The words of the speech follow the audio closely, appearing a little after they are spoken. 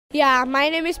Yeah, my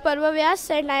name is Parva Vyas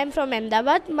and I am from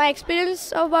Ahmedabad. My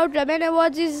experience about Raman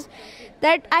Awards is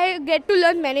that I get to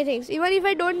learn many things. Even if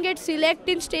I don't get selected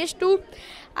in stage 2,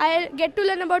 I get to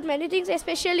learn about many things,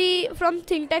 especially from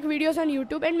ThinkTech videos on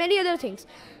YouTube and many other things.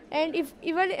 And if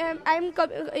even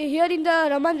here in the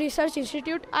Raman Research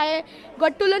Institute, I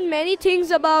got to learn many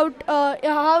things about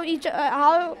how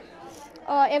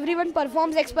everyone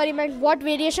performs experiment, what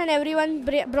variation everyone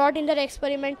brought in their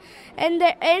experiment, and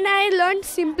I learned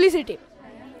simplicity.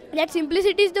 That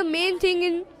simplicity is the main thing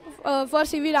in for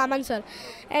CV Raman sir.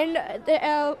 And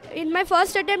in my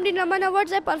first attempt in Raman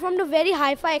Awards, I performed a very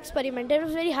hi-fi experiment. It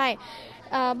was very high.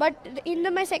 But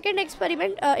in my second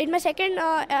experiment, in my second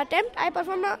attempt, I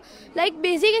performed a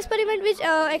basic experiment which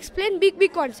explain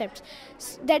big concepts.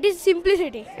 That is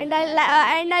simplicity, and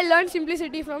I learned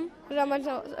simplicity from Raman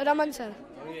sir.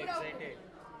 Are you excited?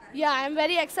 Yeah, I am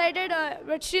very excited,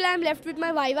 but still I am left with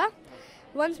my Viva.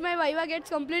 Once my Viva gets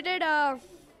completed,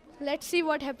 let's see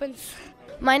what happens.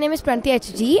 My name is Pranti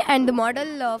HG and the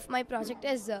model of my project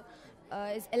is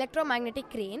electromagnetic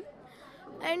crane.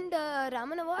 And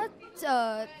Raman Awards,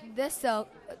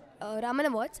 Raman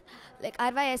Awards, like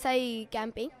RYSI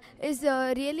camping, is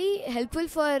really helpful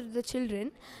for the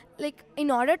children. Like,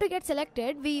 in order to get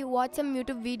selected, we watch some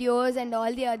YouTube videos and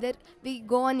all the other. We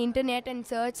go on internet and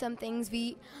search some things.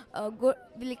 We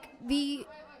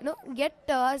get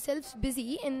ourselves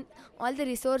busy in all the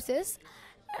resources,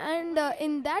 and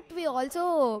in that we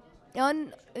also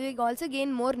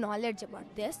gain more knowledge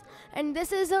about this. And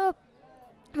this is a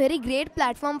very great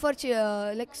platform for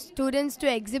students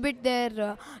to exhibit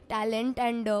their talent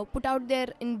and put out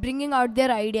in bringing out their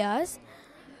ideas.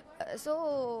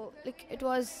 It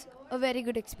was a very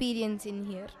good experience in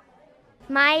here.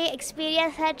 My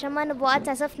experience at Raman Awards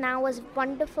as of now was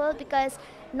wonderful because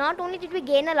not only did we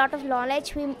gain a lot of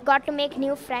knowledge, we got to make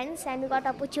new friends and we got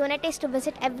opportunities to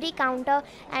visit every counter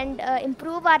and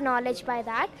improve our knowledge by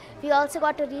that. We also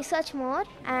got to research more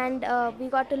and we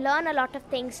got to learn a lot of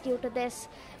things due to this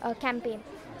campaign.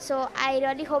 So I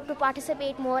really hope to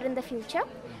participate more in the future.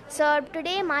 So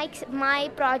today my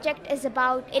project is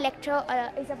about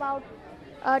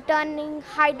turning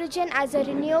hydrogen as a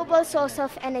renewable source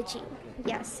of energy.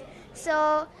 Yes.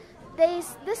 So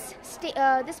this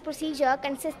procedure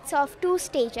consists of 2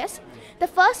 stages. The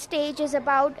first stage is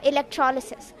about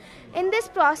electrolysis. In this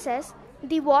process,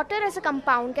 the water as a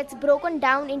compound gets broken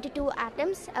down into 2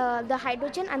 atoms, the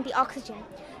hydrogen and the oxygen.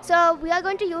 So we are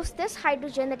going to use this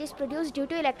hydrogen that is produced due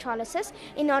to electrolysis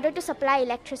in order to supply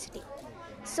electricity.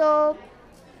 So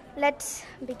let's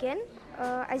begin.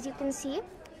 As you can see,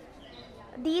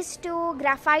 these 2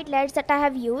 graphite leads that I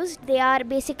have used, they are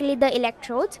basically the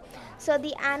electrodes. So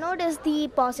the anode is the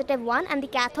positive one and the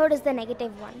cathode is the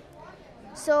negative one.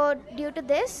 So due to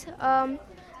this,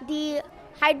 the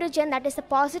hydrogen, that is the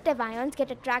positive ions,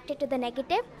 get attracted to the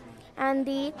negative, and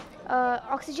the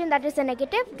oxygen, that is the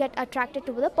negative, get attracted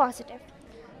to the positive.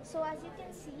 So as you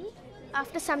can see,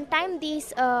 after some time,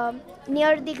 these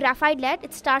near the graphite lead,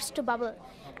 it starts to bubble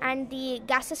and the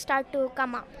gases start to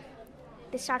come up.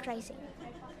 They start rising.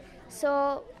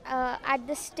 So at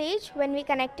this stage, when we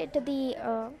connect it to the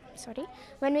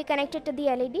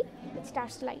LED, it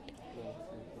starts to light.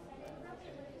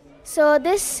 So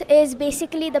this is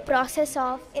basically the process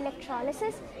of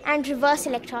electrolysis and reverse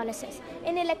electrolysis.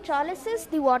 In electrolysis,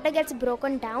 the water gets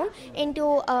broken down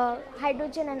into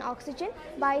hydrogen and oxygen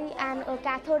by a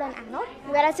cathode and anode,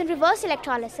 whereas in reverse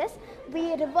electrolysis,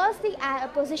 we reverse the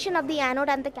position of the anode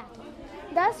and the cathode.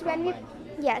 Thus, when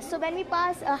we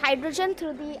pass hydrogen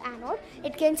through the anode,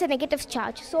 it gains a negative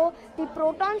charge. So the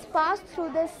protons pass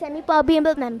through this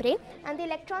semi-permeable membrane and the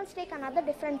electrons take another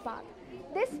different path.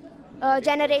 This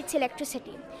generates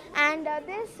electricity, and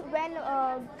this, when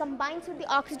combines with the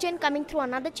oxygen coming through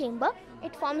another chamber,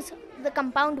 it forms the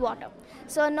compound water.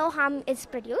 So no harm is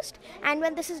produced, and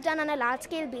when this is done on a large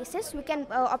scale basis, we can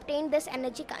obtain this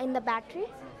energy in the battery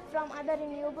from other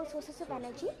renewable sources of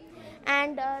energy,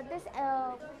 and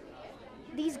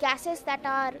these gases that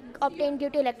are obtained due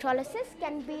to electrolysis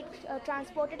can be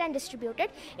transported and distributed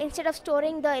instead of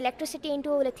storing the electricity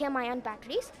into lithium-ion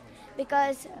batteries,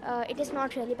 because it is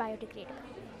not really biodegradable.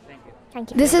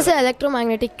 Thank you. This is an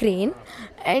electromagnetic crane,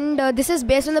 and this is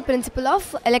based on the principle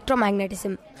of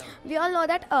electromagnetism. We all know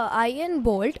that iron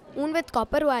bolt wound with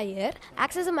copper wire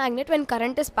acts as a magnet when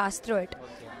current is passed through it.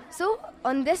 So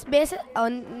on this basis,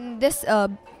 on this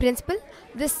principle,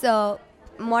 this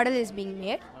model is being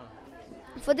made.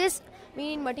 For this,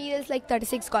 we need materials like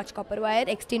 36 Scotch copper wire,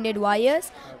 extended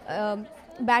wires,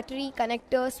 battery,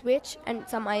 connector, switch, and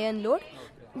some iron load.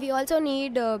 We also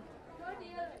need a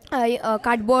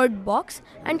cardboard box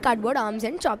and cardboard arms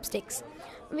and chopsticks.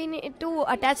 we need to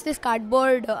attach this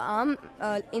cardboard arm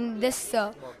in this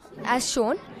as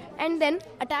shown, and then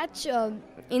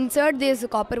insert these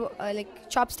copper like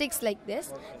chopsticks like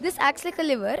this. This acts like a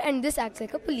lever and this acts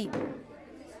like a pulley.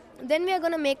 Then we are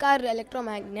going to make our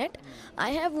electromagnet. I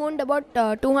have wound about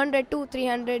 200 to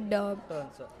 300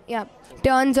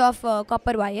 turns of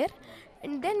copper wire,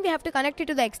 and then we have to connect it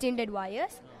to the extended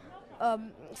wires,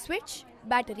 switch,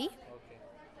 battery,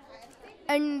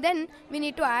 and then we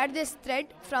need to add this thread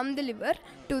from the lever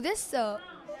to this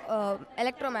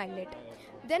electromagnet.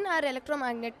 Then our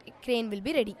electromagnet crane will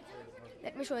be ready.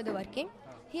 Let me show you the working.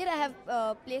 Here I have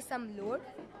placed some load.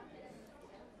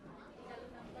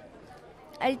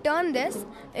 I'll turn this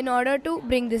in order to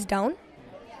bring this down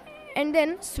and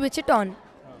then switch it on.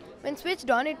 When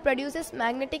switched on, it produces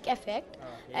magnetic effect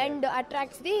and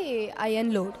attracts the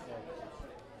iron load.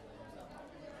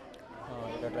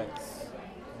 It attracts.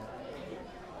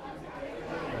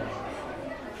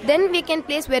 Then we can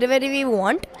place wherever we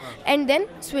want and then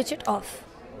switch it off.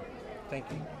 Thank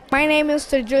you. My name is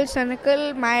Trijul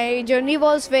Sanakal. My journey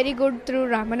was very good through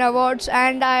Raman Awards,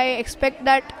 and I expect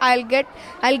that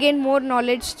I'll gain more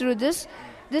knowledge through this.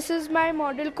 This is my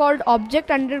model called Object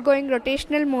Undergoing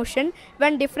Rotational Motion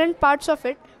when different parts of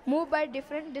it move by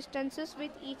different distances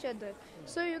with each other.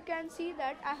 So you can see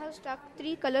that I have stuck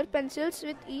 3 color pencils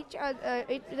with each other,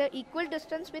 the equal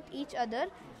distance with each other.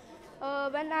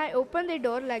 When I open the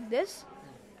door like this,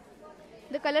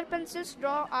 the color pencils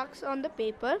draw arcs on the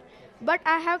paper, but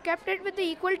I have kept it with the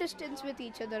equal distance with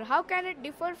each other. How can it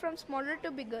differ from smaller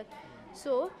to bigger?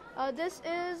 So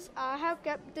I have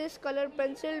kept this color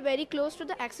pencil very close to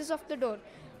the axis of the door.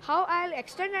 How I'll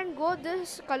extend and go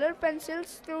this color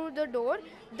pencils through the door,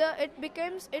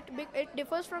 it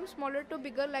differs from smaller to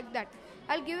bigger like that.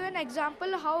 I'll give you an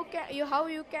example how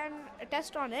you can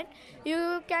test on it.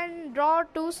 You can draw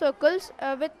 2 circles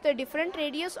with the different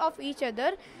radius of each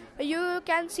other. You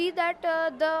can see that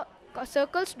the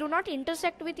circles do not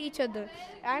intersect with each other.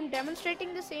 I am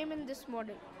demonstrating the same in this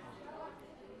model.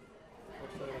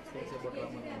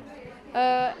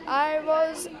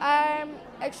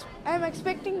 I'm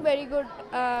expecting very good.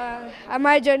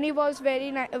 My journey was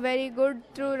very good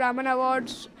through Raman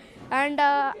Awards, and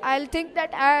I'll think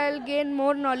that I'll gain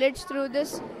more knowledge through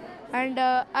this. And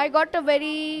I got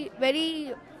very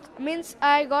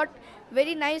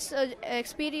nice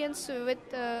experience with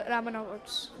Raman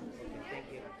Awards.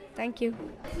 Thank you.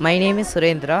 My name is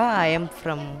Surendra. I am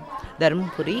from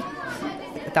Dharmapuri,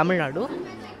 Tamil Nadu.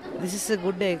 This is a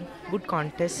good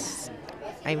contest.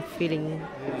 I'm feeling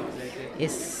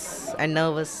and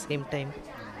nervous same time.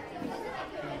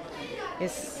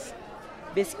 Yes,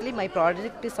 basically my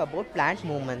project is about plant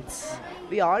movements.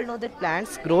 We all know that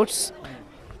plants grow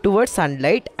towards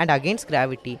sunlight and against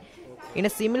gravity. In a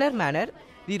similar manner,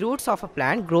 the roots of a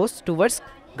plant grows towards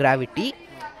gravity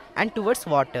and towards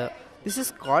water. This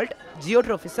is called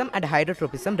geotrophism and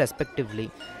hydrotrophism respectively.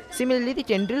 Similarly, the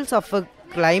tendrils of a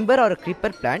climber or a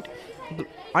creeper plant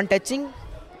on touching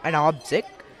an object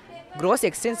grows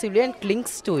extensively and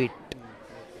clings to it.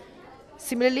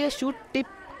 Similarly, a shoot tip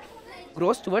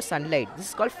grows towards sunlight. This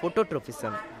is called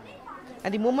phototrophism.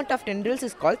 And the movement of tendrils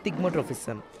is called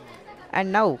thigmotrophism.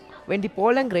 And now, when the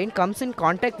pollen grain comes in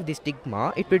contact with the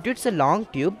stigma, it produces a long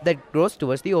tube that grows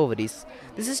towards the ovaries.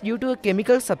 This is due to a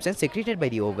chemical substance secreted by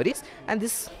the ovaries, and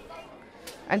this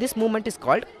movement is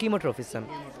called chemotrophism.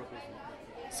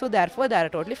 So therefore, there are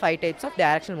totally 5 types of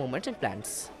directional movements in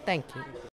plants. Thank you.